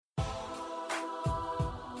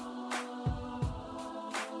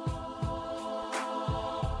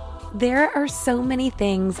There are so many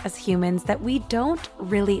things as humans that we don't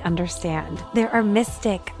really understand. There are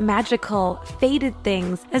mystic, magical, fated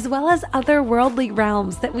things, as well as otherworldly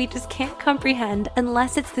realms that we just can't comprehend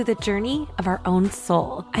unless it's through the journey of our own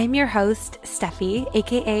soul. I'm your host, Steffi,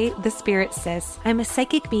 aka The Spirit Sis. I'm a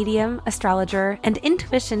psychic medium, astrologer, and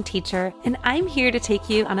intuition teacher, and I'm here to take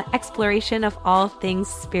you on an exploration of all things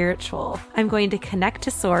spiritual. I'm going to connect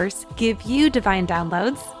to Source, give you divine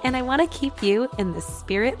downloads, and I want to keep you in the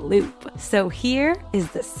spirit loop. So here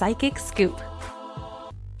is the Psychic Scoop.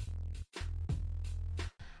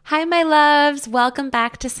 Hi, my loves. Welcome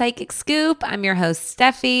back to Psychic Scoop. I'm your host,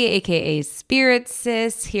 Steffi, aka Spirit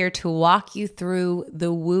Sis, here to walk you through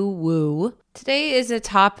the woo-woo. Today is a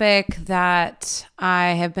topic that I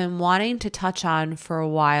have been wanting to touch on for a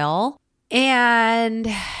while, and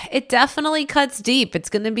it definitely cuts deep. It's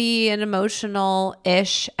going to be an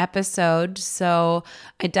emotional-ish episode, so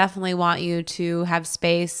I definitely want you to have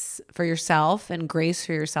space for yourself and grace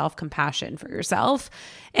for yourself, compassion for yourself,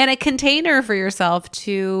 and a container for yourself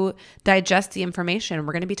to digest the information.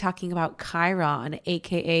 We're going to be talking about Chiron,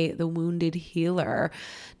 aka the wounded healer.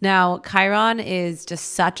 Now, Chiron is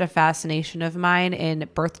just such a fascination of mine in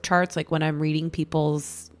birth charts, like when I'm reading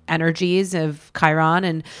people's energies of Chiron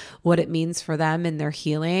and what it means for them and their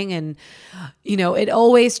healing. And, you know, it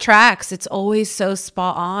always tracks. It's always so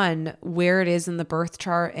spot on where it is in the birth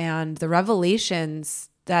chart and the revelations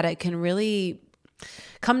that it can really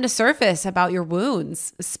come to surface about your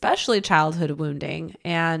wounds, especially childhood wounding,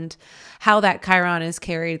 and how that Chiron is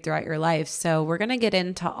carried throughout your life. So we're going to get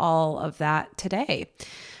into all of that today.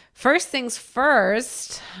 First things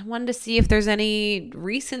first, I wanted to see if there's any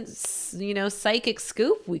recent, psychic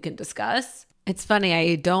scoop we can discuss. It's funny,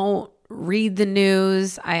 I don't read the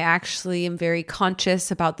news. I actually am very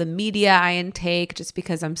conscious about the media I intake just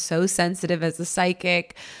because I'm so sensitive as a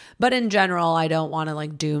psychic. But in general, I don't want to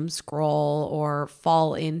doom scroll or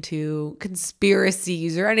fall into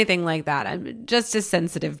conspiracies or anything like that. I'm just a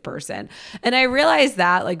sensitive person. And I realized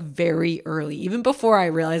that very early, even before I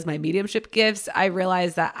realized my mediumship gifts, I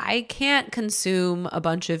realized that I can't consume a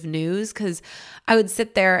bunch of news because I would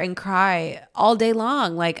sit there and cry all day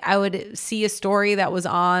long. I would see a story that was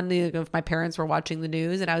on, if my parents were watching the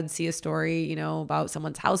news, and I would see a story, about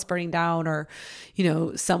someone's house burning down or,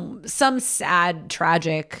 some sad,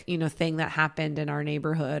 tragic, thing that happened in our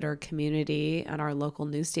neighborhood or community on our local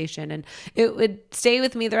news station. And it would stay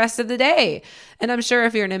with me the rest of the day. And I'm sure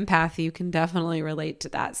if you're an empath, you can definitely relate to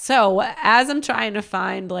that. So as I'm trying to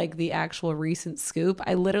find the actual recent scoop,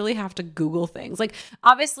 I literally have to Google things.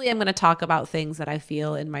 Obviously I'm going to talk about things that I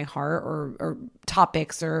feel in my heart or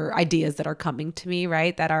topics or ideas that are coming to me,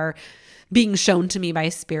 right? That are being shown to me by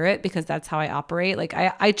spirit, because that's how I operate.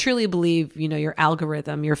 I truly believe, your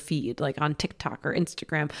algorithm, your feed, on TikTok or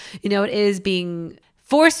Instagram, it is being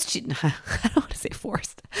forced to, I don't want to say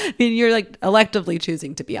forced. I mean, you're electively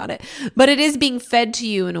choosing to be on it, but it is being fed to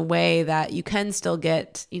you in a way that you can still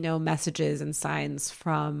get, messages and signs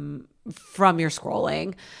from your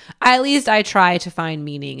scrolling. At least I try to find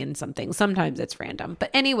meaning in something. Sometimes it's random, but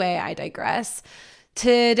anyway, I digress.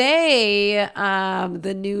 Today,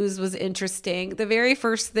 the news was interesting. The very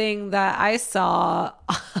first thing that I saw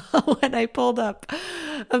when I pulled up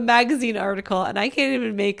a magazine article, and I can't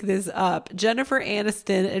even make this up, Jennifer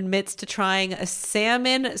Aniston admits to trying a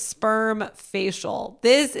salmon sperm facial.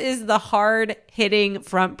 This is the hard-hitting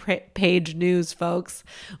front page news, folks.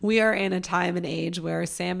 We are in a time and age where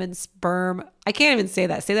salmon sperm, I can't even say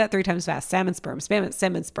that. Say that 3 times fast. Salmon sperm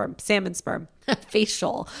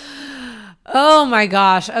facial. Oh my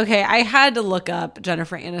gosh. Okay. I had to look up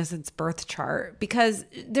Jennifer Aniston's birth chart because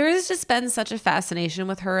there has just been such a fascination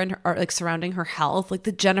with her and her, surrounding her health,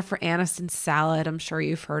 the Jennifer Aniston salad. I'm sure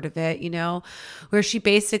you've heard of it, where she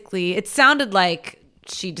basically, it sounded like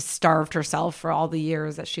she just starved herself for all the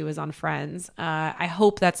years that she was on Friends. I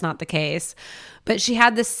hope that's not the case, but she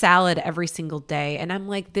had this salad every single day. And I'm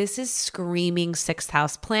like, this is screaming sixth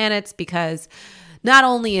house planets, because not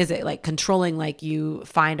only is it controlling, you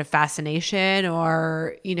find a fascination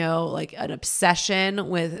or, an obsession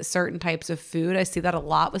with certain types of food. I see that a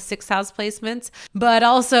lot with sixth house placements, but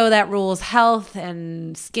also that rules health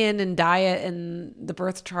and skin and diet and the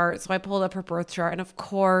birth chart. So I pulled up her birth chart, and of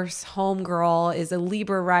course, homegirl is a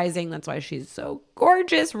Libra rising. That's why she's so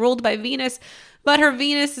gorgeous, ruled by Venus, but her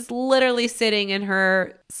Venus is literally sitting in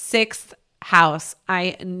her 6th house.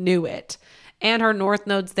 I knew it. And her north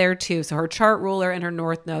node's there too. So her chart ruler and her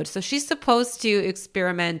north node. So she's supposed to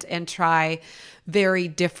experiment and try very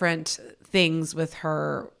different things with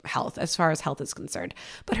her health as far as health is concerned.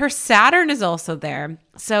 But her Saturn is also there.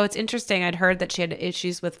 So it's interesting. I'd heard that she had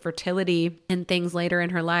issues with fertility and things later in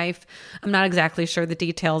her life. I'm not exactly sure the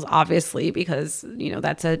details, obviously, because,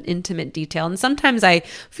 that's an intimate detail. And sometimes I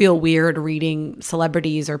feel weird reading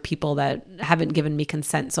celebrities or people that haven't given me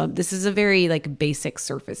consent. So this is a very basic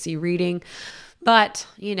surfacey reading. But,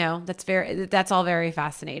 that's all very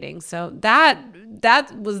fascinating. So that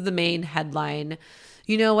was the main headline.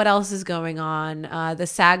 What else is going on? The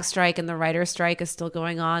SAG strike and the writer strike is still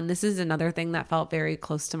going on. This is another thing that felt very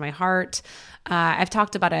close to my heart. I've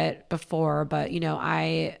talked about it before, but,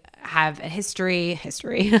 I have a history.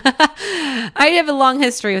 I have a long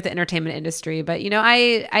history with the entertainment industry, but,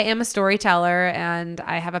 I am a storyteller and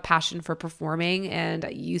I have a passion for performing, and I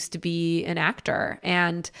used to be an actor,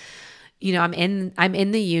 and I'm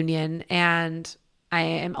in the union, and I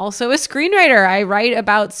am also a screenwriter. I write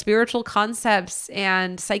about spiritual concepts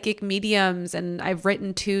and psychic mediums, and I've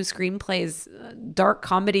written 2 screenplays, dark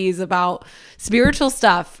comedies about spiritual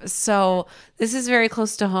stuff. So this is very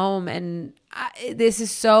close to home, and this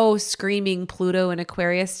is so screaming Pluto and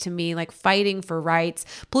Aquarius to me, fighting for rights.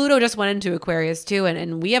 Pluto just went into Aquarius too,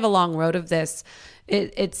 and we have a long road of this.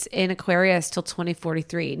 It's in Aquarius till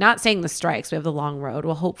 2043. Not saying the strikes, we have the long road.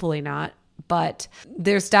 Well, hopefully not. But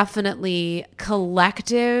there's definitely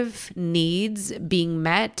collective needs being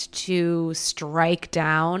met to strike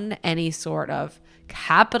down any sort of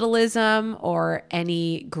capitalism or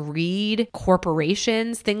any greed,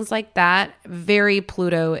 corporations, things like that. Very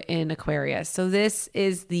Pluto in Aquarius. So this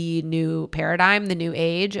is the new paradigm, the new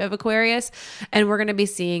age of Aquarius. And we're going to be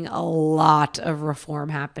seeing a lot of reform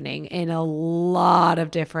happening in a lot of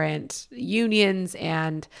different unions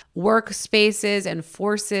and workspaces and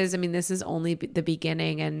forces. I mean, this is only the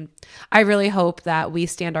beginning. And I really hope that we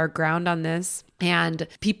stand our ground on this and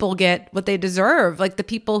people get what they deserve. The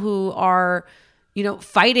people who are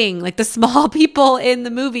fighting, the small people in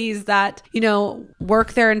the movies that,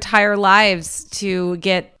 work their entire lives to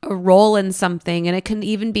get a role in something. And it can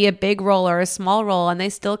even be a big role or a small role, and they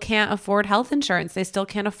still can't afford health insurance. They still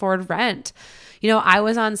can't afford rent. I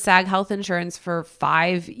was on SAG health insurance for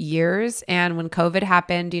 5 years. And when COVID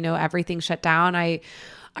happened, everything shut down.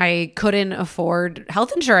 I couldn't afford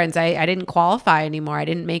health insurance. I didn't qualify anymore. I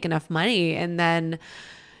didn't make enough money. And then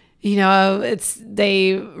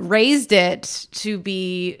they raised it to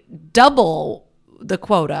be double the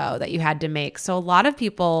quota that you had to make. So a lot of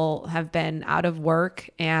people have been out of work,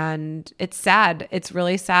 and it's sad. It's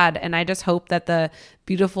really sad. And I just hope that the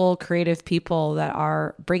beautiful, creative people that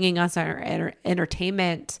are bringing us our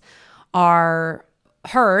entertainment are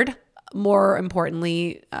heard, more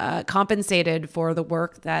importantly, compensated for the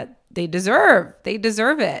work that they deserve. They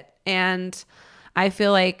deserve it. And I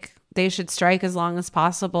feel like they should strike as long as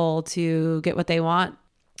possible to get what they want.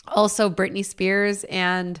 Also, Britney Spears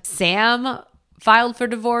and Sam filed for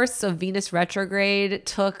divorce. So Venus retrograde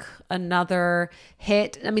took another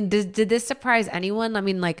hit. I mean, did this surprise anyone? I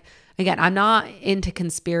mean, again, I'm not into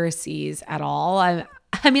conspiracies at all.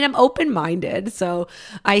 I'm open-minded, so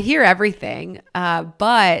I hear everything.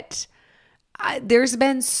 But there's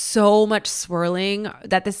been so much swirling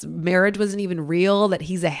that this marriage wasn't even real, that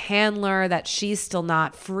he's a handler, that she's still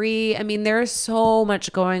not free. I mean, there's so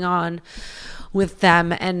much going on with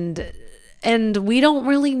them, and we don't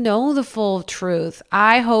really know the full truth.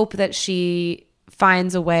 I hope that she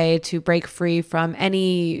finds a way to break free from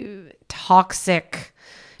any toxic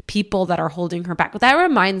people that are holding her back. But that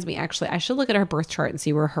reminds me, actually, I should look at her birth chart and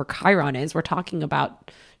see where her Chiron is. We're talking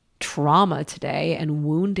about trauma today and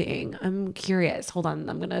wounding. I'm curious. Hold on.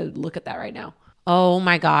 I'm going to look at that right now. Oh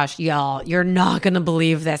my gosh, y'all, you're not going to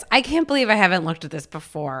believe this. I can't believe I haven't looked at this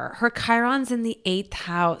before. Her Chiron's in the 8th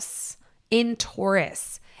house in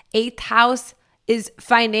Taurus. 8th house is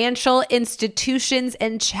financial institutions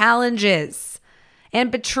and challenges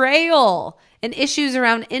and betrayal and issues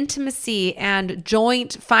around intimacy and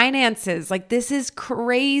joint finances. This is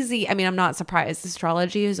crazy. I mean, I'm not surprised.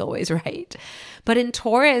 Astrology is always right. But in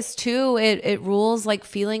Taurus too, it rules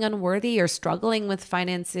feeling unworthy or struggling with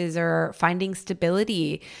finances or finding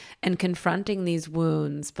stability and confronting these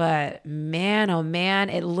wounds. But man, oh man,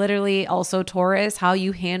 it literally also Taurus, how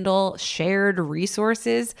you handle shared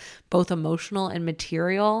resources, both emotional and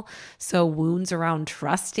material. So wounds around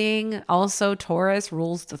trusting. Also Taurus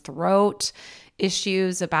rules the throat.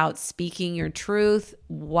 Issues about speaking your truth.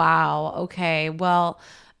 Wow. Okay. Well,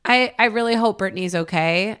 I really hope Britney's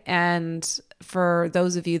okay. And for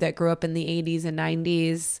those of you that grew up in the 80s and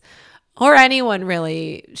 90s, or anyone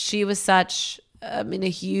really, she was such a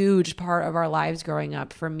huge part of our lives growing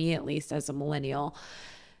up, for me at least as a millennial.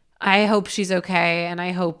 I hope she's okay, and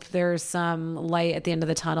I hope there's some light at the end of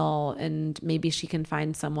the tunnel, and maybe she can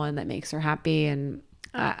find someone that makes her happy. And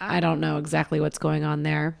I don't know exactly what's going on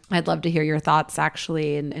there. I'd love to hear your thoughts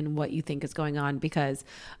actually, and what you think is going on, because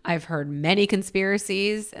I've heard many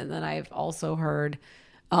conspiracies, and then I've also heard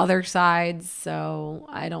other sides. So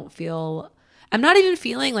I'm not even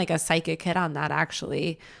feeling like a psychic hit on that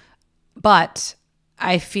actually, but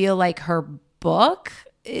I feel like her book,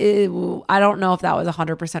 I don't know if that was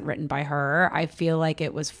 100% written by her. I feel like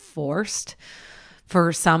it was forced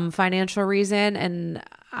for some financial reason, and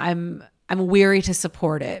I'm weary to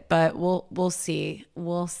support it, but we'll see.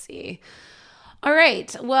 We'll see. All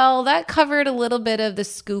right. Well, that covered a little bit of the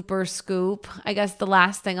scoop. I guess the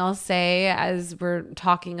last thing I'll say as we're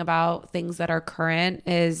talking about things that are current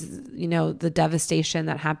is, the devastation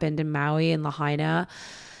that happened in Maui and Lahaina.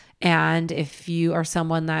 And if you are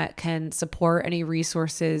someone that can support any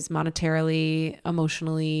resources monetarily,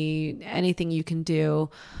 emotionally, anything you can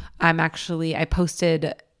do, I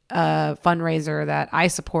posted a fundraiser that I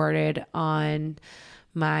supported on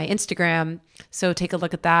my Instagram. So take a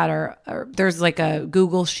look at that, or there's like a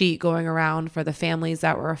Google sheet going around for the families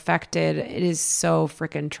that were affected. It is so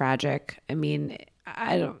freaking tragic. I mean,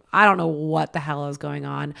 I don't know what the hell is going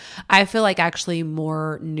on. I feel like actually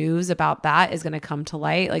more news about that is going to come to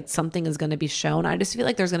light. Like something is going to be shown. I just feel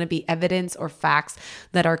like there's going to be evidence or facts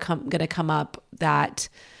that are going to come up that,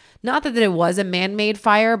 not that it was a man-made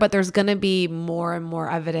fire, but there's going to be more and more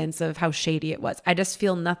evidence of how shady it was. I just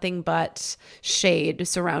feel nothing but shade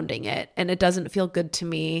surrounding it, and it doesn't feel good to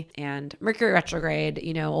me. And Mercury retrograde,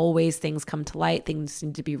 always things come to light. Things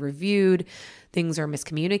need to be reviewed. Things are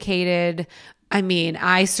miscommunicated. I mean,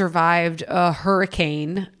 I survived a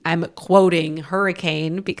hurricane. I'm quoting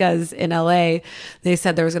hurricane because in LA, they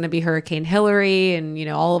said there was going to be Hurricane Hillary, and,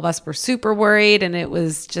 all of us were super worried, and it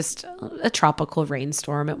was just a tropical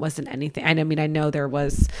rainstorm. It wasn't anything. I mean, I know there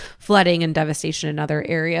was flooding and devastation in other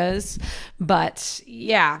areas, but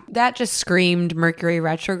yeah, that just screamed Mercury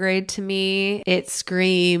retrograde to me. It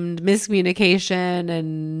screamed miscommunication,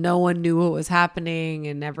 and no one knew what was happening,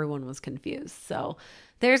 and everyone was confused. So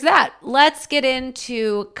there's that. Let's get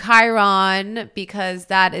into Chiron, because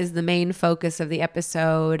that is the main focus of the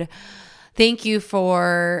episode. Thank you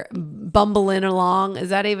for bumbling along. Is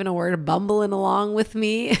that even a word? Bumbling along with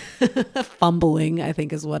me? Fumbling, I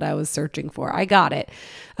think, is what I was searching for. I got it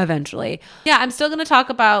eventually. Yeah, I'm still going to talk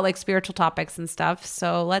about like spiritual topics and stuff.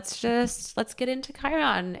 So let's get into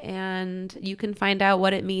Chiron, and you can find out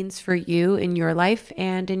what it means for you in your life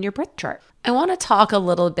and in your birth chart. I want to talk a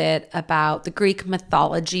little bit about the Greek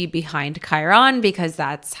mythology behind Chiron, because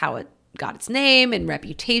that's how it got its name and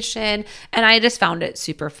reputation, and I just found it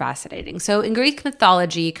super fascinating. So in Greek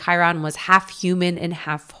mythology, Chiron was half human and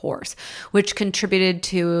half horse, which contributed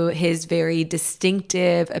to his very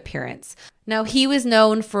distinctive appearance. Now, he was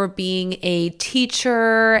known for being a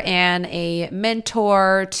teacher and a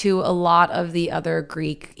mentor to a lot of the other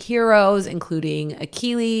Greek heroes, including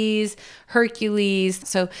Achilles, Hercules.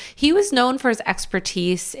 So he was known for his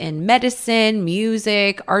expertise in medicine,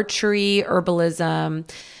 music, archery,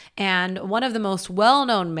 herbalism. And one of the most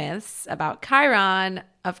well-known myths about Chiron,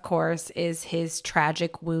 of course, is his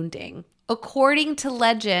tragic wounding. According to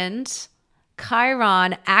legend,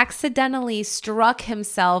 Chiron accidentally struck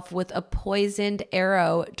himself with a poisoned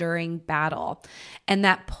arrow during battle, and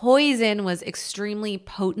that poison was extremely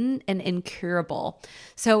potent and incurable.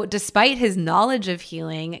 So despite his knowledge of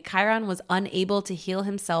healing, Chiron was unable to heal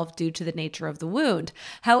himself due to the nature of the wound.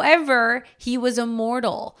 However, he was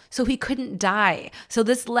immortal, so he couldn't die. So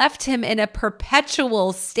this left him in a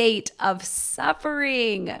perpetual state of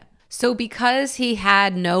suffering. So because he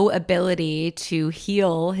had no ability to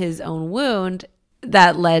heal his own wound,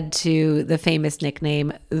 that led to the famous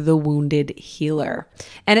nickname, the Wounded Healer.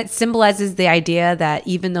 And it symbolizes the idea that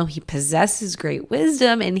even though he possesses great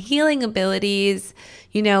wisdom and healing abilities,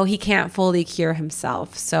 he can't fully cure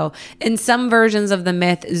himself. So in some versions of the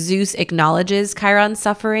myth, Zeus acknowledges Chiron's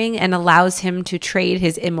suffering and allows him to trade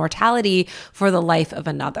his immortality for the life of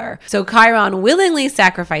another. So Chiron willingly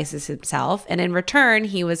sacrifices himself, and in return,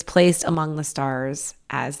 he was placed among the stars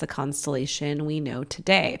as the constellation we know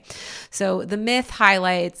today. So the myth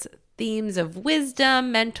highlights themes of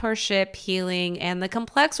wisdom, mentorship, healing, and the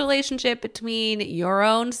complex relationship between your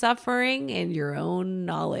own suffering and your own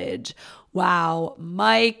knowledge. Wow,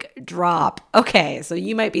 mic drop. Okay, so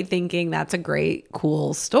you might be thinking that's a great,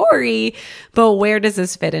 cool story, but where does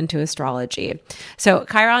this fit into astrology? So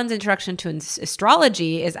Chiron's introduction to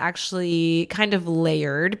astrology is actually kind of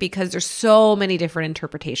layered because there's so many different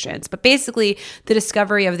interpretations. But basically, the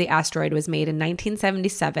discovery of the asteroid was made in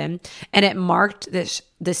 1977, and it marked this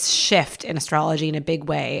this shift in astrology in a big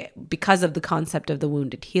way because of the concept of the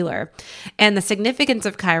wounded healer. And the significance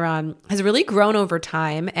of Chiron has really grown over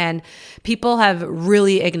time, and people have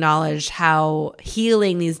really acknowledged how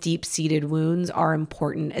healing these deep-seated wounds are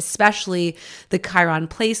important, especially the Chiron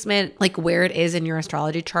placement, like where it is in your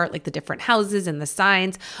astrology chart, like the different houses and the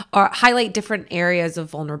signs highlight different areas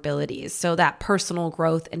of vulnerabilities so that personal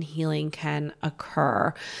growth and healing can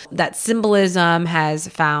occur. That symbolism has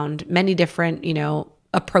found many different,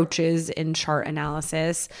 approaches in chart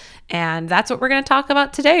analysis. And that's what we're going to talk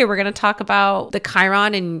about today. We're going to talk about the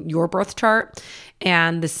Chiron in your birth chart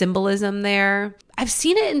and the symbolism there. I've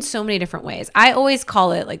seen it in so many different ways. I always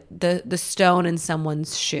call it like the stone in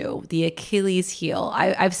someone's shoe, the Achilles heel.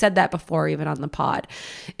 I've said that before, even on the pod.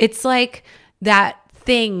 It's like that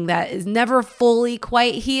thing that is never fully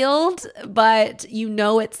quite healed, but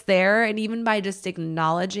it's there. And even by just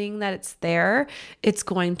acknowledging that it's there, it's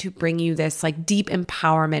going to bring you this like deep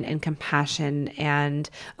empowerment and compassion and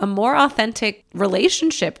a more authentic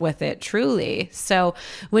relationship with it, truly. So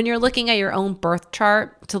when you're looking at your own birth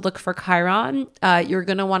chart to look for Chiron, you're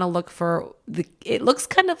going to want to look for it looks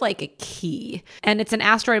kind of like a key, and it's an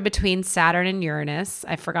asteroid between Saturn and Uranus.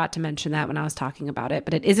 I forgot to mention that when I was talking about it,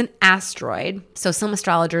 but it is an asteroid. So some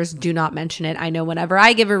astrologers do not mention it. I know whenever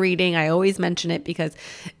I give a reading, I always mention it because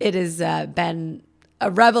it has been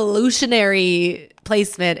a revolutionary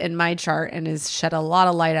placement in my chart and has shed a lot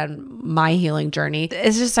of light on my healing journey.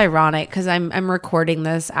 It's just ironic because I'm recording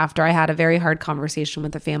this after I had a very hard conversation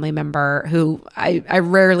with a family member who I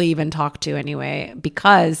rarely even talk to anyway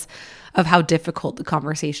because of how difficult the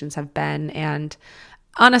conversations have been. And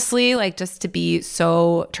honestly, like, just to be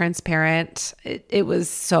so transparent, it was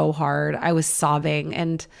so hard. I was sobbing,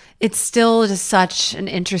 and it's still just such an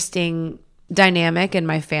interesting dynamic in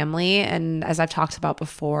my family. And as I've talked about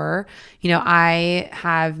before, I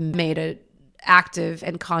have made an active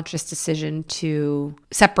and conscious decision to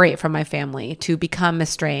separate from my family, to become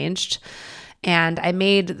estranged. And I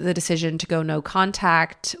made the decision to go no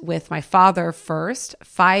contact with my father first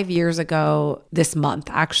 5 years ago this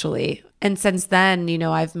month, actually. And since then,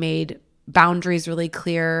 I've made boundaries really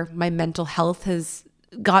clear. My mental health has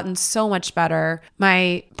gotten so much better.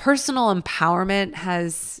 My personal empowerment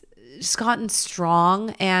has just gotten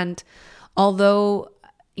strong. And although,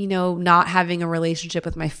 not having a relationship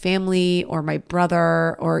with my family or my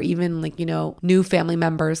brother or even new family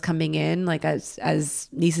members coming in, like as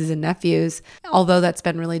nieces and nephews, although that's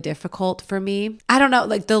been really difficult for me, I don't know,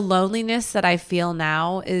 like the loneliness that I feel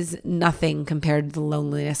now is nothing compared to the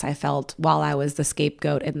loneliness I felt while I was the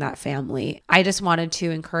scapegoat in that family. I just wanted to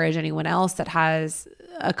encourage anyone else that has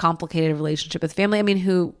a complicated relationship with family. I mean,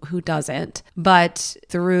 who doesn't? But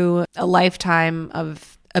through a lifetime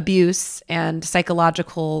of abuse and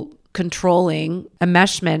psychological controlling,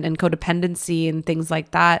 enmeshment and codependency and things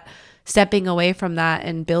like that, stepping away from that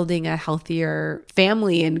and building a healthier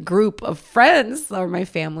family and group of friends or my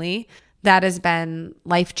family, that has been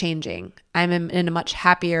life-changing. I'm in a much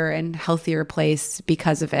happier and healthier place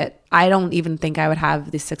because of it. I don't even think I would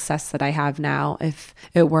have the success that I have now if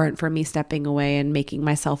it weren't for me stepping away and making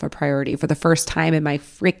myself a priority for the first time in my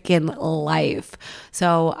freaking life.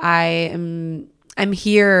 So I'm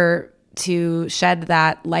here to shed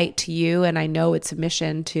that light to you. And I know it's a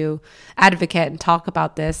mission to advocate and talk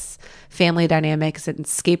about this family dynamics and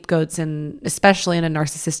scapegoats, and especially in a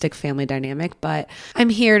narcissistic family dynamic. But I'm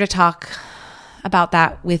here to talk about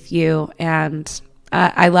that with you. And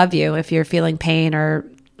I love you if you're feeling pain or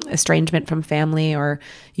estrangement from family, or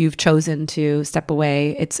you've chosen to step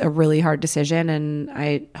away. It's a really hard decision, and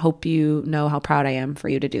I hope you know how proud I am for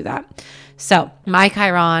you to do that. So my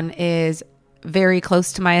Chiron is very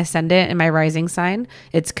close to my ascendant and my rising sign.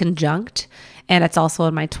 It's conjunct, and it's also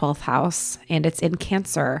in my 12th house, and it's in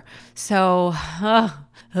Cancer. So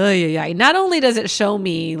not only does it show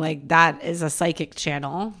me like that is a psychic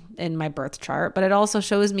channel in my birth chart, but it also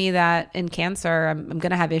shows me that in Cancer, I'm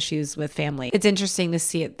going to have issues with family. It's interesting to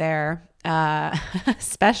see it there.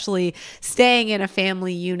 Especially staying in a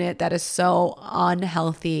family unit that is so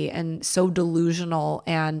unhealthy and so delusional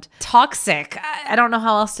and toxic. I don't know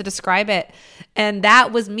how else to describe it. And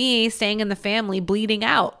that was me staying in the family, bleeding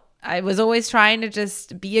out. I was always trying to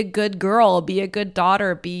just be a good girl, be a good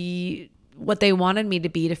daughter, be what they wanted me to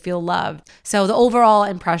be, to feel loved. So the overall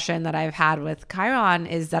impression that I've had with Chiron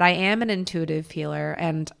is that I am an intuitive healer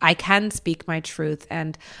and I can speak my truth.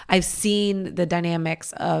 And I've seen the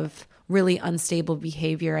dynamics of really unstable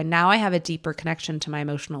behavior. And now I have a deeper connection to my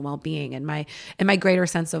emotional well-being, and my greater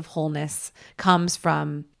sense of wholeness comes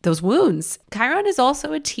from those wounds. Chiron is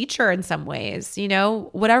also a teacher in some ways.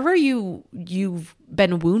 Whatever you've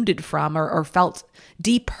been wounded from or felt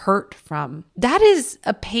deep hurt from, that is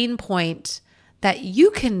a pain point that you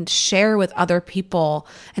can share with other people.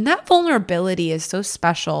 And that vulnerability is so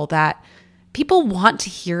special that people want to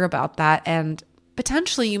hear about that. And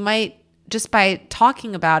potentially you might, just by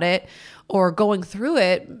talking about it or going through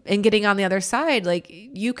it and getting on the other side, like,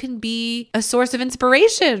 you can be a source of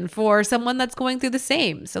inspiration for someone that's going through the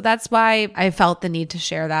same. So that's why I felt the need to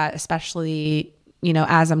share that, especially,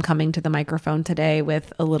 as I'm coming to the microphone today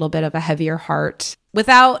with a little bit of a heavier heart,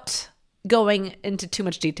 without going into too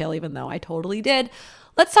much detail, even though I totally did.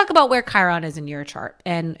 Let's talk about where Chiron is in your chart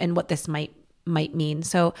and what this might mean.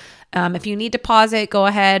 So if you need to pause it, go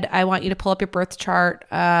ahead. I want you to pull up your birth chart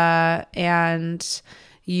and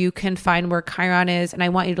you can find where Chiron is. And I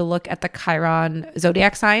want you to look at the Chiron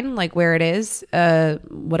zodiac sign, like where it is,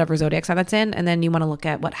 whatever zodiac sign that's in. And then you want to look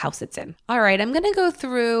at what house it's in. All right, I'm going to go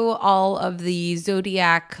through all of the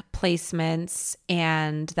zodiac placements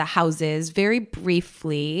and the houses very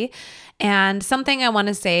briefly. And something I want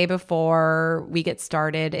to say before we get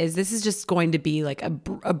started is this is just going to be like a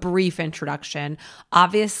brief introduction.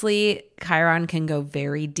 Obviously, Chiron can go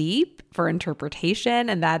very deep for interpretation,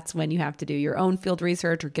 and that's when you have to do your own field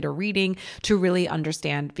research or get a reading to really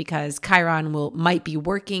understand, because Chiron might be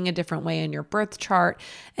working a different way in your birth chart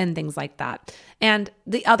and things like that. And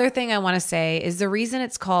the other thing I want to say is the reason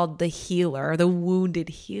it's called the healer, the wounded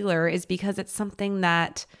healer, is because it's something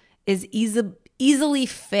that is easily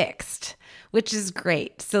fixed, which is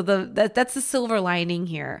great. So that's the silver lining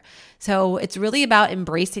here. So it's really about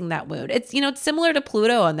embracing that wound. It's similar to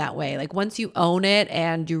Pluto in that way. Like, once you own it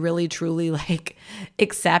and you really truly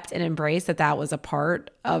accept and embrace that was a part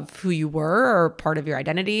of who you were or part of your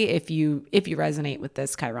identity, if you resonate with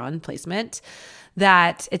this Chiron placement,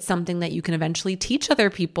 that it's something that you can eventually teach other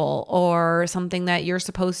people, or something that you're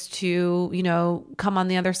supposed to, come on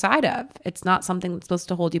the other side of. It's not something that's supposed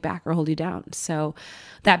to hold you back or hold you down. So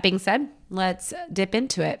that being said, let's dip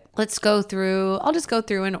into it. I'll just go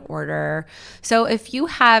through in order. So if you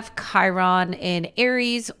have Chiron in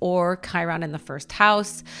Aries or Chiron in the first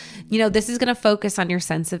house, this is going to focus on your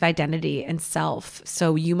sense of identity and self.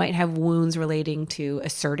 So you might have wounds relating to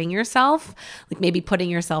asserting yourself, like maybe putting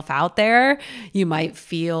yourself out there. You might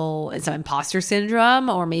feel some imposter syndrome,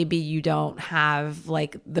 or maybe you don't have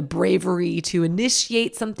the bravery to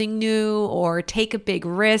initiate something new or take a big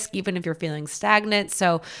risk, even if you're feeling stagnant.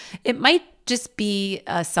 So it might just be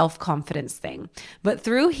a self-confidence thing. But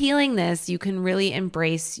through healing this, you can really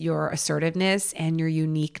embrace your assertiveness and your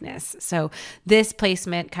uniqueness. So this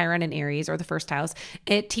placement, Chiron in Aries, or the first house,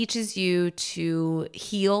 it teaches you to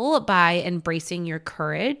heal by embracing your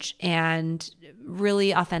courage and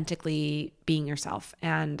really authentically being yourself.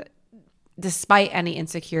 And despite any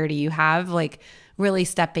insecurity you have, really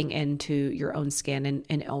stepping into your own skin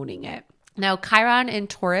and owning it. Now, Chiron in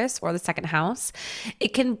Taurus, or the second house,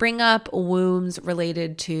 it can bring up wounds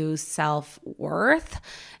related to self-worth,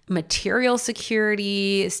 material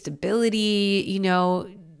security, stability.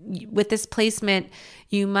 With this placement,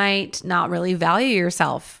 you might not really value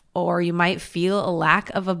yourself, or you might feel a lack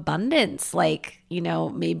of abundance.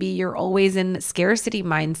 Maybe you're always in scarcity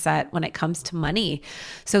mindset when it comes to money.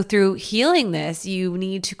 So through healing this, you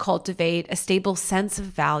need to cultivate a stable sense of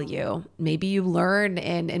value. Maybe you learn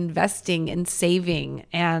in investing and saving.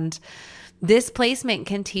 And this placement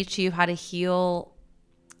can teach you how to heal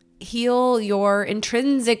your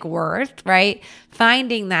intrinsic worth, right?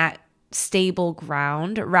 Finding that stable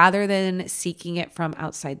ground rather than seeking it from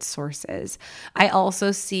outside sources. I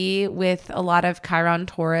also see with a lot of Chiron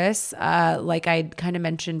Taurus, like I kind of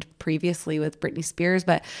mentioned previously with Britney Spears,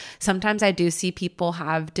 but sometimes I do see people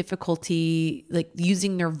have difficulty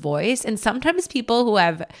using their voice. And sometimes people who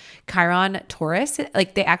have Chiron Taurus,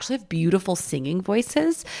 they actually have beautiful singing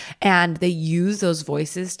voices, and they use those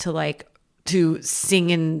voices to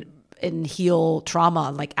sing and heal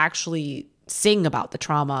trauma, actually sing about the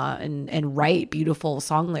trauma and write beautiful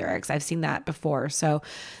song lyrics. I've seen that before. So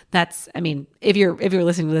that's, if you're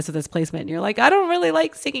listening to this with this placement and you're like, I don't really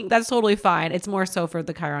like singing, that's totally fine. It's more so for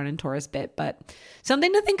the Chiron and Taurus bit, but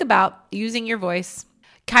something to think about, using your voice.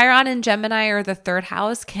 Chiron in Gemini, or the third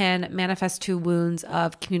house, can manifest to wounds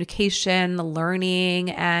of communication,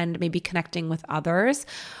 learning, and maybe connecting with others,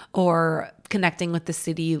 or connecting with the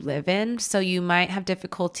city you live in. So you might have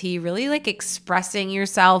difficulty really like expressing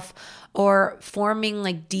yourself or forming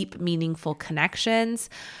like deep, meaningful connections.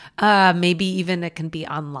 Maybe even it can be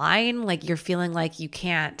online, like you're feeling like you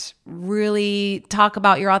can't really talk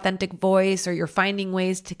about your authentic voice, or you're finding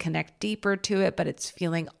ways to connect deeper to it, but it's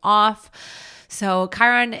feeling off. So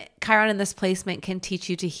Chiron in this placement can teach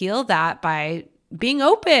you to heal that by being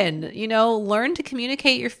open, learn to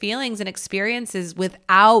communicate your feelings and experiences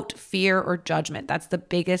without fear or judgment. That's the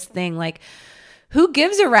biggest thing. Like, who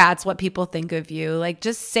gives a rat's what people think of you? Like,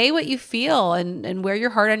 just say what you feel and wear your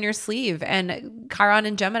heart on your sleeve. And Chiron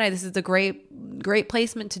and Gemini, this is a great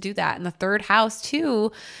placement to do that. In the third house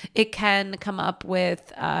too, it can come up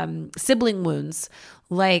with sibling wounds,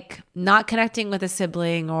 like not connecting with a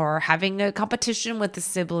sibling, or having a competition with a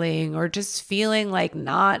sibling, or just feeling like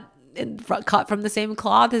not cut from the same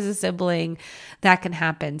cloth as a sibling. That can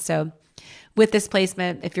happen. So with this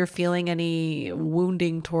placement, if you're feeling any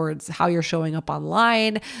wounding towards how you're showing up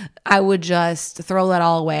online, I would just throw that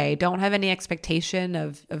all away. Don't have any expectation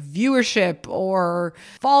of viewership or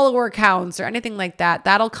follower counts or anything like that.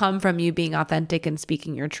 That'll come from you being authentic and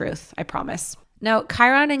speaking your truth. I promise. Now,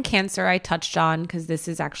 Chiron and Cancer I touched on because this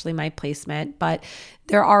is actually my placement, but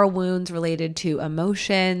there are wounds related to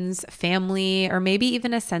emotions, family, or maybe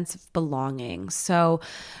even a sense of belonging. So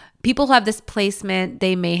people who have this placement,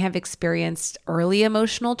 they may have experienced early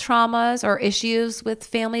emotional traumas or issues with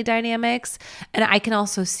family dynamics. And I can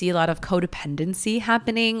also see a lot of codependency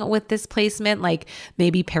happening with this placement. Like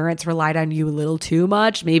maybe parents relied on you a little too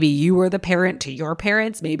much. Maybe you were the parent to your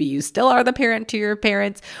parents. Maybe you still are the parent to your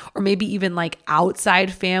parents. Or maybe even like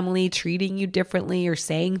outside family treating you differently or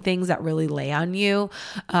saying things that really lay on you.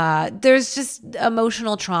 There's just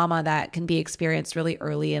emotional trauma that can be experienced really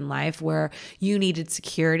early in life where you needed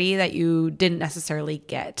security that you didn't necessarily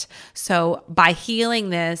get. So by healing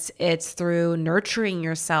this, it's through nurturing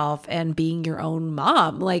yourself and being your own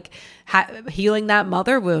mom, like healing that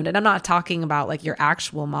mother wound. And I'm not talking about like your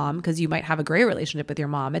actual mom, because you might have a great relationship with your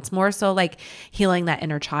mom. It's more so like healing that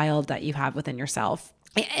inner child that you have within yourself.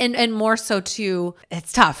 And more so too,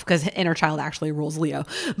 it's tough because inner child actually rules Leo,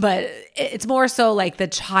 but it's more so like the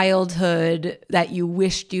childhood that you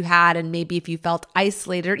wished you had. And maybe if you felt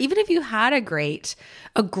isolated, or even if you had a great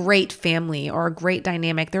family or a great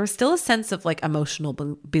dynamic, there was still a sense of like emotional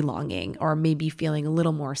belonging, or maybe feeling a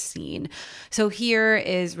little more seen. So here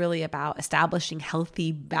is really about establishing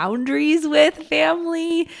healthy boundaries with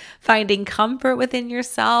family, finding comfort within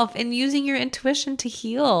yourself, and using your intuition to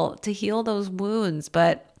heal those wounds. But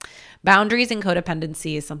boundaries and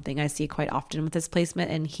codependency is something I see quite often with this placement,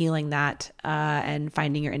 and healing that and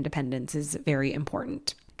finding your independence is very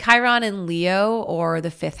important. Chiron in Leo, or the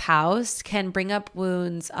fifth house, can bring up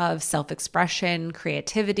wounds of self-expression,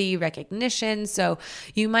 creativity, recognition. So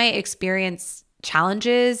you might experience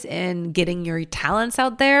challenges in getting your talents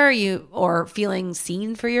out there, or feeling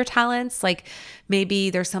seen for your talents. Like maybe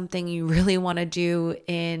there's something you really want to do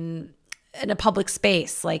in a public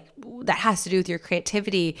space, like that has to do with your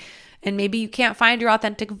creativity. And maybe you can't find your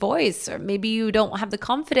authentic voice, or maybe you don't have the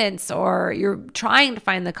confidence, or you're trying to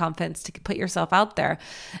find the confidence to put yourself out there.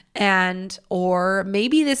 Or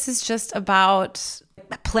maybe this is just about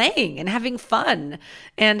playing and having fun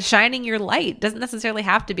and shining your light. It doesn't necessarily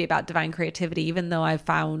have to be about divine creativity, even though I've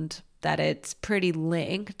found that it's pretty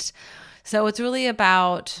linked. So it's really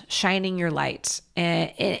about shining your light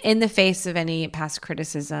in the face of any past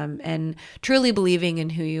criticism, and truly believing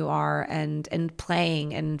in who you are, and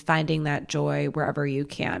playing and finding that joy wherever you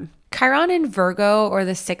can. Chiron in Virgo, or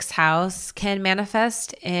the sixth house, can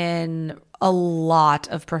manifest in a lot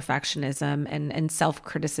of perfectionism and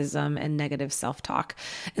self-criticism and negative self-talk.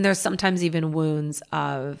 And there's sometimes even wounds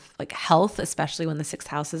of like health, especially when the sixth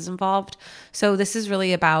house is involved. So this is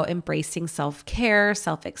really about embracing self-care,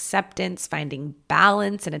 self-acceptance, finding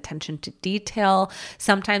balance and attention to detail.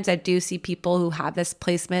 Sometimes I do see people who have this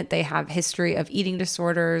placement, they have history of eating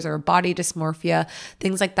disorders or body dysmorphia.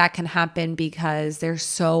 Things like that can happen because they're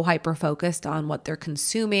so hyper-focused on what they're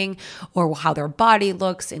consuming or how their body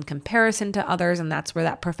looks in comparison to others, and that's where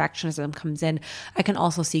that perfectionism comes in. I can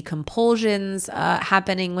also see compulsions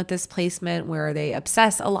happening with this placement, where they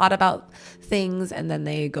obsess a lot about things and then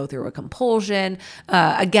they go through a compulsion.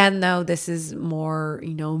 Again, though, this is more,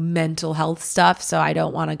 mental health stuff, so I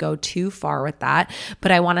don't want to go too far with that.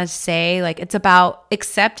 But I want to say, like, it's about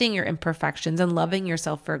accepting your imperfections and loving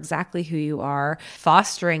yourself for exactly who you are,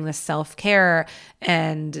 fostering the self-care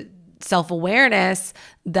and self-awareness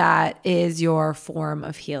that is your form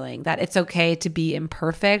of healing, that it's okay to be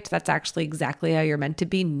imperfect. That's actually exactly how you're meant to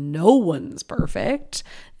be. No one's perfect.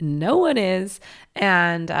 No one is.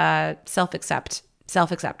 And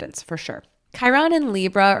self-acceptance for sure. Chiron in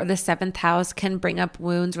Libra or the seventh house can bring up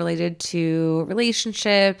wounds related to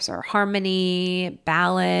relationships or harmony,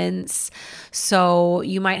 balance. So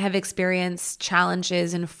you might have experienced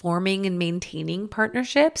challenges in forming and maintaining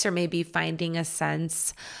partnerships, or maybe finding a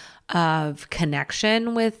sense of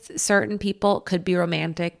connection with certain people. It could be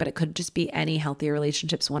romantic, but it could just be any healthy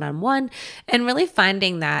relationships one-on-one, and really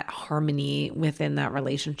finding that harmony within that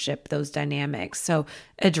relationship, those dynamics. So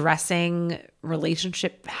addressing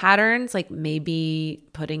relationship patterns, like maybe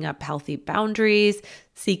putting up healthy boundaries,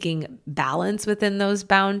 seeking balance within those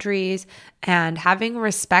boundaries, and having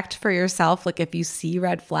respect for yourself. Like if you see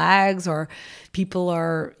red flags or people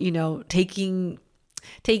are,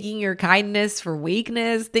 taking your kindness for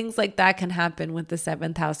weakness, things like that can happen with the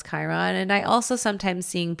seventh house Chiron. And I also sometimes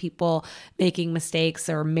seeing people making mistakes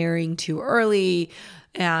or marrying too early,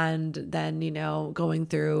 and then, going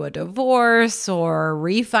through a divorce or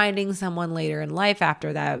refinding someone later in life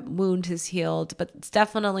after that wound has healed. But it's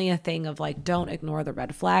definitely a thing of like, don't ignore the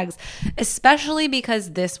red flags, especially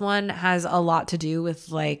because this one has a lot to do with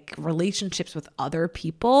like relationships with other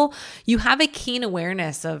people. You have a keen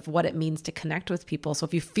awareness of what it means to connect with people. So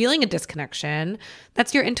if you're feeling a disconnection,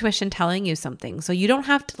 that's your intuition telling you something. So you don't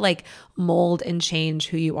have to like mold and change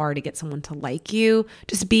who you are to get someone to like you.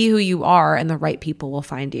 Just be who you are, and the right people will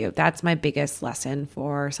find you. That's my biggest lesson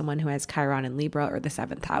for someone who has Chiron in Libra or the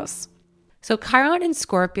seventh house. So Chiron in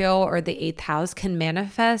Scorpio or the eighth house can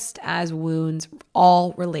manifest as wounds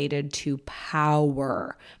all related to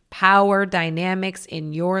power dynamics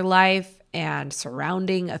in your life and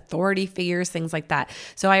surrounding authority figures, things like that.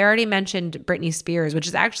 So I already mentioned Britney Spears, which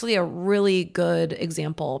is actually a really good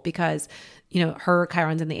example because, her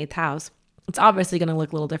Chiron's in the eighth house. It's obviously going to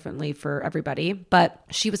look a little differently for everybody, but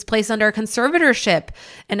she was placed under a conservatorship.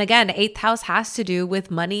 And again, eighth house has to do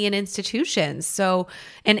with money and institutions. So,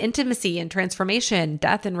 and intimacy and transformation,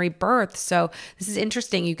 death and rebirth. So this is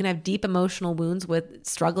interesting. You can have deep emotional wounds with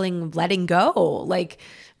struggling, letting go. Like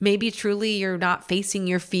maybe truly you're not facing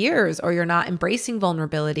your fears, or you're not embracing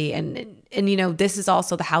vulnerability. And this is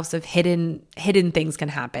also the house of hidden things can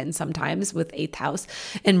happen sometimes with eighth house,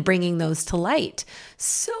 and bringing those to light.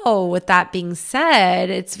 So with that being said,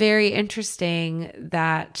 it's very interesting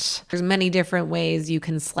that there's many different ways you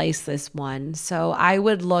can slice this one. So I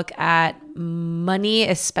would look at money,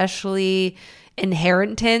 especially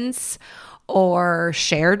inheritance or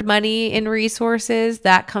shared money in resources.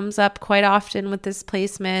 That comes up quite often with this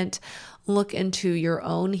placement. Look into your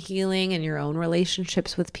own healing and your own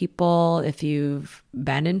relationships with people. If you've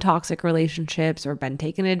been in toxic relationships or been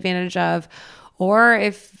taken advantage of, or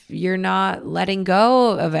if you're not letting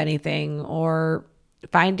go of anything, or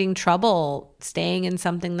finding trouble staying in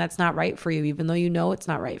something that's not right for you, even though you know it's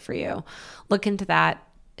not right for you. Look into that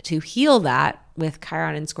to heal that with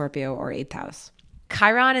Chiron in Scorpio or eighth house.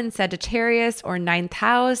 Chiron in Sagittarius or ninth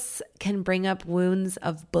house can bring up wounds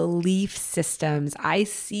of belief systems. I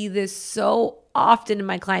see this so often in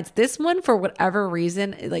my clients. This one, for whatever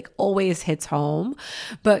reason, it like always hits home.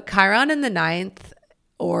 But Chiron in the ninth,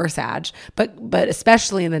 or Sag, but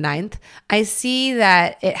especially in the ninth, I see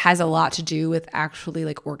that it has a lot to do with actually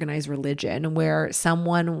like organized religion, where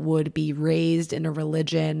someone would be raised in a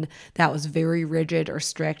religion that was very rigid or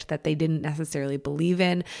strict that they didn't necessarily believe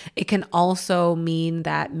in. It can also mean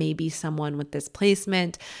that maybe someone with this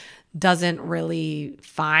placement doesn't really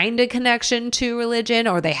find a connection to religion,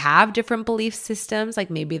 or they have different belief systems.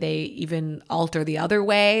 Like maybe they even alter the other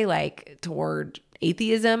way, like toward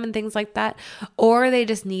atheism and things like that, or they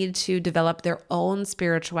just need to develop their own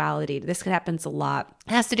spirituality. This happens a lot.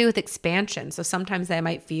 It has to do with expansion. So sometimes they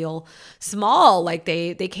might feel small, like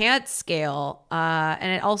they can't scale.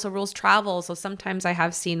 And it also rules travel. So sometimes I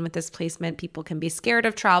have seen with this placement, people can be scared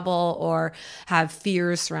of travel or have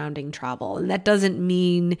fears surrounding travel. And that doesn't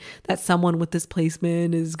mean that someone with this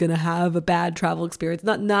placement is going to have a bad travel experience.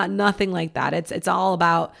 Nothing like that. It's all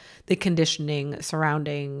about the conditioning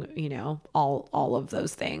surrounding, all of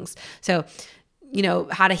those things. So,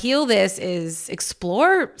 how to heal this is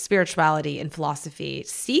explore spirituality and philosophy,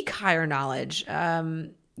 seek higher knowledge,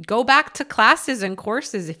 go back to classes and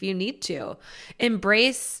courses if you need to,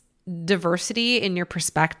 embrace diversity in your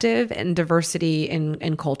perspective and diversity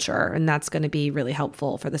in culture. And that's going to be really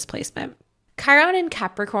helpful for this placement. Chiron in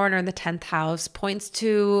Capricorn or the 10th house points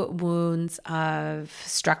to wounds of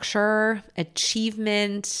structure,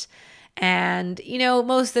 achievement, And,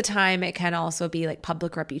 most of the time it can also be like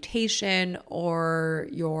public reputation or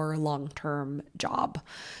your long-term job.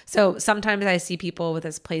 So sometimes I see people with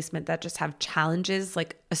this placement that just have challenges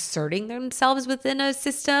like asserting themselves within a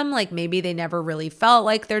system. Like maybe they never really felt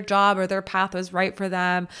like their job or their path was right for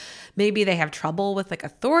them. Maybe they have trouble with like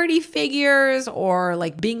authority figures or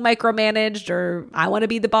like being micromanaged, or I want to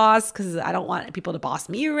be the boss because I don't want people to boss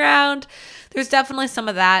me around. There's definitely some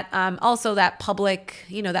of that. Also that public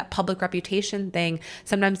reputation thing.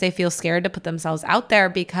 Sometimes they feel scared to put themselves out there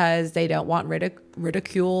because they don't want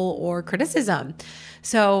ridicule or criticism.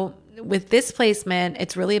 So with this placement,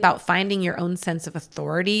 it's really about finding your own sense of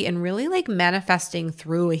authority and really like manifesting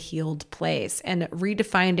through a healed place and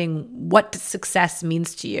redefining what success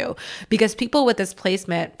means to you. Because people with this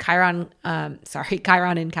placement, Chiron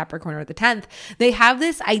in Capricorn or the 10th, they have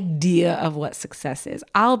this idea of what success is.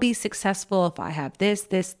 I'll be successful if I have this,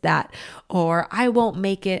 that, or I won't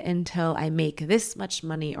make it until I make this much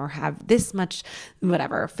money or have this much,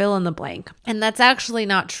 whatever, fill in the blank. And that's actually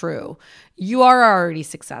not true. You are already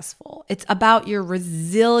successful. It's about your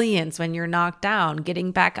resilience when you're knocked down,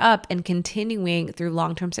 getting back up and continuing through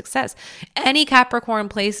long-term success. Any Capricorn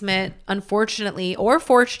placement, unfortunately or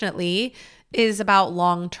fortunately, is about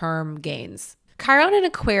long-term gains. Chiron in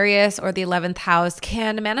Aquarius or the 11th house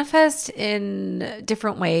can manifest in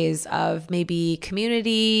different ways of maybe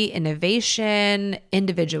community, innovation,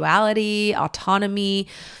 individuality, autonomy.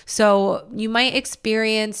 So you might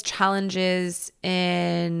experience challenges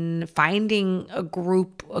in finding a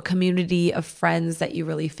group, a community of friends that you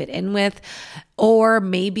really fit in with. Or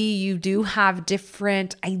maybe you do have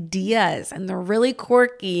different ideas and they're really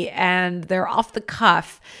quirky and they're off the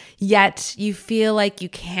cuff, yet you feel like you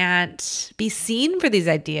can't be seen for these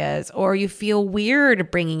ideas, or you feel weird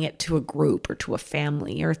bringing it to a group or to a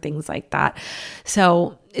family or things like that.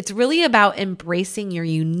 So it's really about embracing your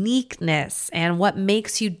uniqueness and what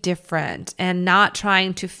makes you different and not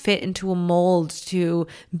trying to fit into a mold to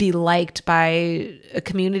be liked by a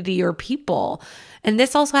community or people. And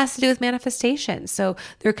this also has to do with manifestation. So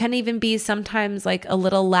there can even be sometimes like a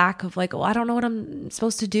little lack of like, oh, I don't know what I'm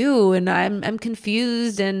supposed to do. And I'm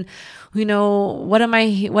confused. And, what am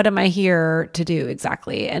I here to do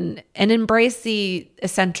exactly? And embrace the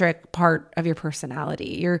eccentric part of your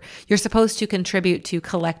personality. You're supposed to contribute to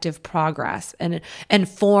collective progress and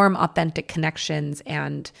form authentic connections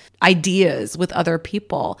and ideas with other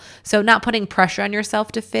people. So not putting pressure on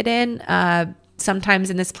yourself to fit in. Sometimes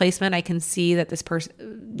in this placement, I can see that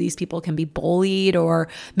these people can be bullied or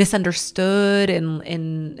misunderstood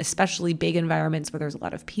in especially big environments where there's a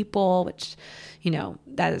lot of people, which,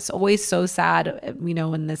 that is always so sad,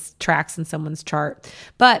 when this tracks in someone's chart.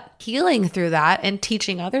 But healing through that and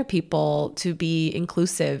teaching other people to be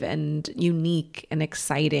inclusive and unique and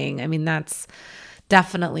exciting. I mean, that's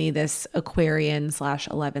definitely this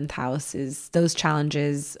Aquarian/11th house. Is those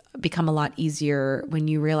challenges become a lot easier when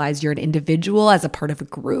you realize you're an individual as a part of a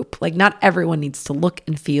group. Like not everyone needs to look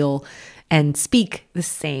and feel and speak the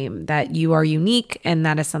same, that you are unique, and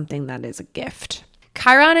that is something that is a gift.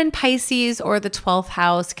 Chiron in Pisces or the 12th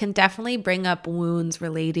house can definitely bring up wounds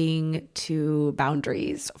relating to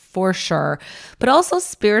boundaries for sure, but also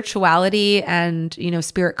spirituality and,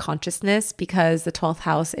 spirit consciousness, because the 12th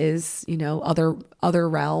house is, other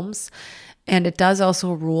realms. And it does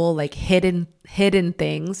also rule like hidden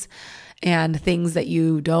things and things that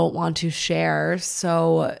you don't want to share.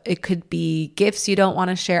 So it could be gifts you don't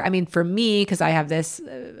want to share. I mean, for me, because I have this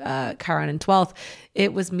Chiron in 12th,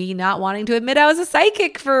 it was me not wanting to admit I was a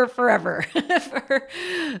psychic for forever, for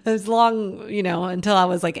as long, until I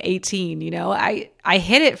was like 18, I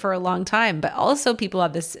hid it for a long time. But also people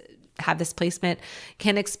have this placement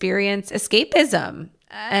can experience escapism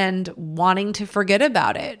and wanting to forget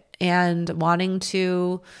about it and wanting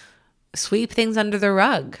to sweep things under the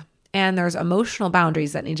rug. And there's emotional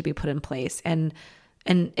boundaries that need to be put in place, and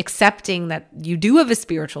accepting that you do have a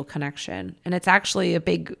spiritual connection. And it's actually a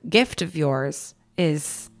big gift of yours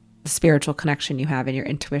is the spiritual connection you have in your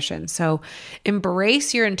intuition. So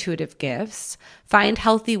embrace your intuitive gifts, find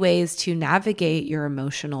healthy ways to navigate your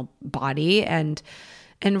emotional body, and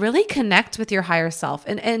really connect with your higher self.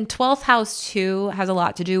 And 12th house too has a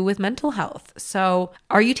lot to do with mental health. So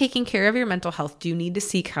are you taking care of your mental health? Do you need to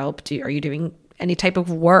seek help? Are you doing any type of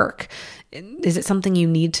work? Is it something you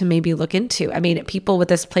need to maybe look into? I mean, people with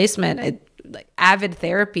this placement, avid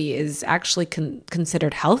therapy is actually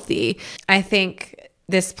considered healthy. I think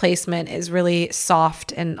this placement is really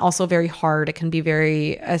soft and also very hard. It can be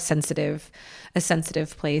very a sensitive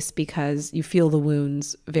place because you feel the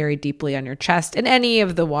wounds very deeply on your chest, and any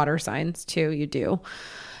of the water signs too, you do.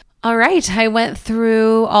 All right, I went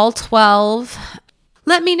through all 12.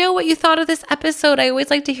 Let me know what you thought of this episode. I always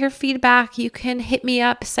like to hear feedback. You can hit me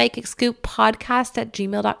up,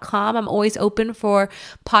 psychicscooppodcast@gmail.com. I'm always open for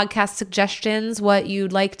podcast suggestions, what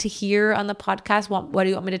you'd like to hear on the podcast. What do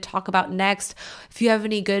you want me to talk about next? If you have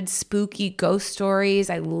any good spooky ghost stories,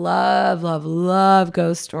 I love, love, love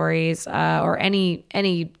ghost stories, or any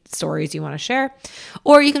stories you want to share.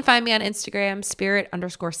 Or you can find me on Instagram,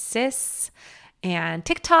 spirit_sis, and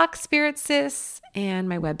TikTok, Spirit Sis, and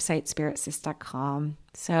my website, spiritsis.com.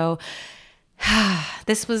 So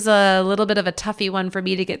this was a little bit of a toughie one for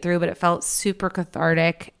me to get through, but it felt super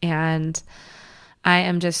cathartic, and I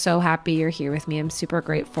am just so happy you're here with me. I'm super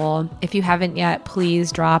grateful. If you haven't yet,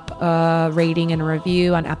 please drop a rating and a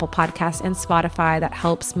review on Apple Podcasts and Spotify. That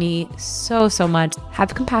helps me so, so much.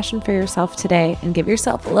 Have compassion for yourself today and give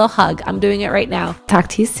yourself a little hug. I'm doing it right now. Talk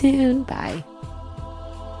to you soon. Bye.